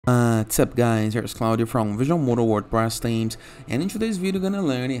What's up guys, here's Claudio from Visual Modo WordPress themes, and in today's video gonna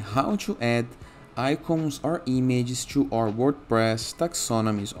learn how to add icons or images to our WordPress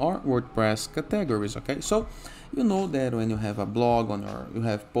taxonomies or WordPress categories. Okay, so you know that when you have a blog you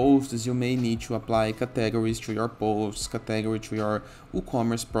have posts, you may need to apply categories to your posts, category to your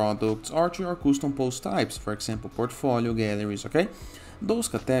WooCommerce products, or to your custom post types, for example portfolio, galleries. Okay, those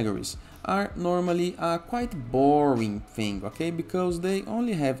categories are normally a quite boring thing, okay, because they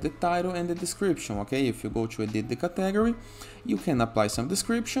only have the title and the description. Okay, if you go to edit the category, you can apply some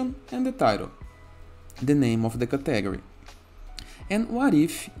description and the title, the name of the category. And what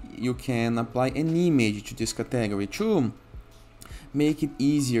if you can apply an image to this category to make it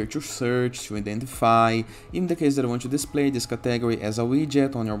easier to search, to identify, in the case that I want to display this category as a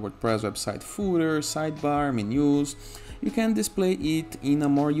widget on your WordPress website footer, sidebar, menus. You can display it in a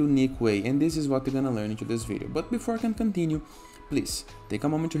more unique way, and this is what we're gonna learn into this video. But before I can continue, please take a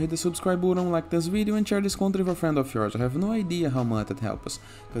moment to hit the subscribe button, like this video, and share this content with a friend of yours. I have no idea how much it helps us,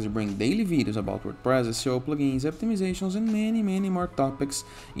 because we bring daily videos about WordPress, SEO, plugins, optimizations, and many more topics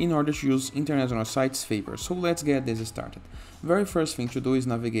in order to use internet on our site's favor. So let's get this started. Very first thing to do is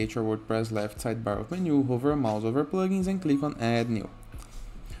navigate your WordPress left sidebar of menu, hover a mouse over plugins, and click on Add New.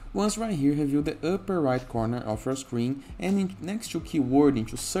 Once right here, review the upper right corner of your screen, and next to keyword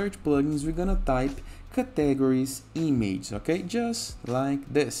into search plugins, we're gonna type categories image, okay, just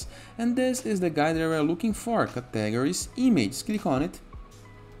like this. And this is the guide that we're looking for, categories image. Click on it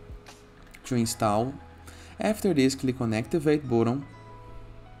to install. After this, click on activate button.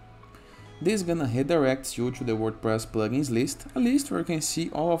 This is gonna redirect you to the WordPress plugins list, a list where you can see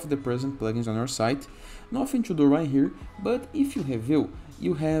all of the present plugins on your site. Nothing to do right here, but if you review,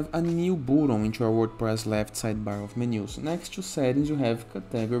 you have a new button into your WordPress left sidebar of menus. Next to settings, you have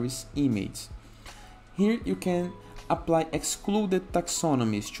categories image. Here you can apply excluded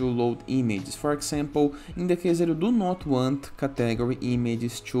taxonomies to load images. For example, in the case that you do not want category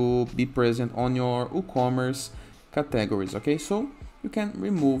images to be present on your WooCommerce categories, okay, so you can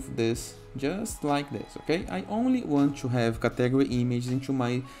remove this just like this. Okay, I only want to have category images into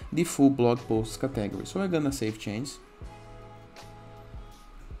my default blog posts category, so I'm gonna save change.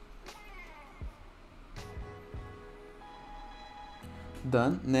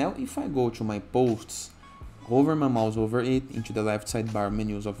 Done. Now if I go to my posts, hover my mouse over it into the left sidebar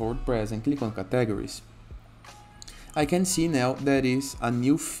menus of WordPress and click on categories, I can see now there is a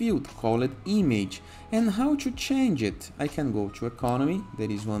new field called image. And how to change it? I can go to economy, that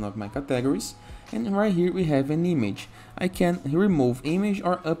is one of my categories, and right here we have an image. I can remove image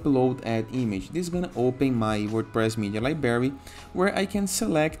or upload add image. This is gonna open my WordPress media library, where I can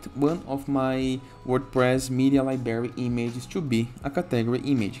select one of my WordPress media library images to be a category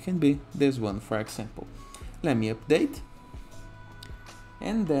image. It can be this one, for example. Let me update,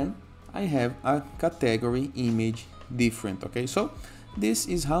 and then I have a category image different. Okay, so this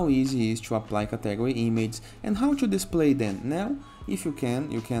is how easy it is to apply category images and how to display them. Now, if you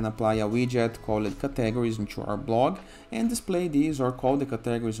can apply a widget called categories into our blog and display these, or call the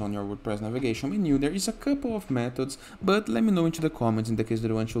categories on your WordPress navigation menu. There is a couple of methods, but let me know into the comments in the case that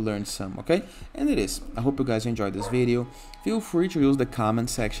you want to learn some, okay? And it is. I hope you guys enjoyed this video. Feel free to use the comment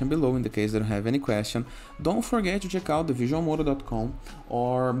section below in the case that you have any question. Don't forget to check out the visualmodo.com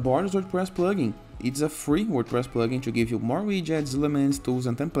or Borders WordPress plugin. It's a free WordPress plugin to give you more widgets, elements, tools,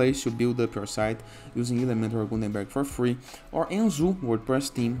 and templates to build up your site using Elementor or Gutenberg for free. Or Enzo WordPress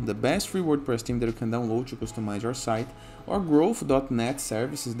theme, the best free WordPress theme that you can download to customize your site. Or Growth.net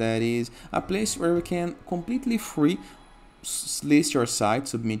services, that is a place where you can completely free list your site,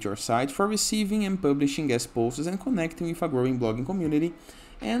 submit your site for receiving and publishing guest posts and connecting with a growing blogging community.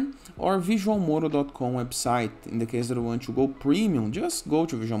 And our visualmodo.com website, in the case that you want to go premium, just go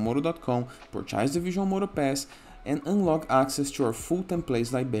to visualmodo.com, purchase the Visualmodo Pass, and unlock access to our full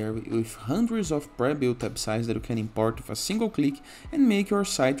templates library with hundreds of pre-built websites that you can import with a single click and make your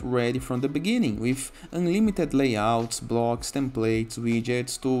site ready from the beginning with unlimited layouts, blocks, templates,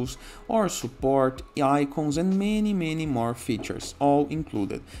 widgets, tools, or support, icons, and many more features, all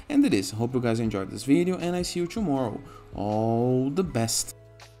included. And it is. Hope you guys enjoyed this video, and I see you tomorrow. All the best.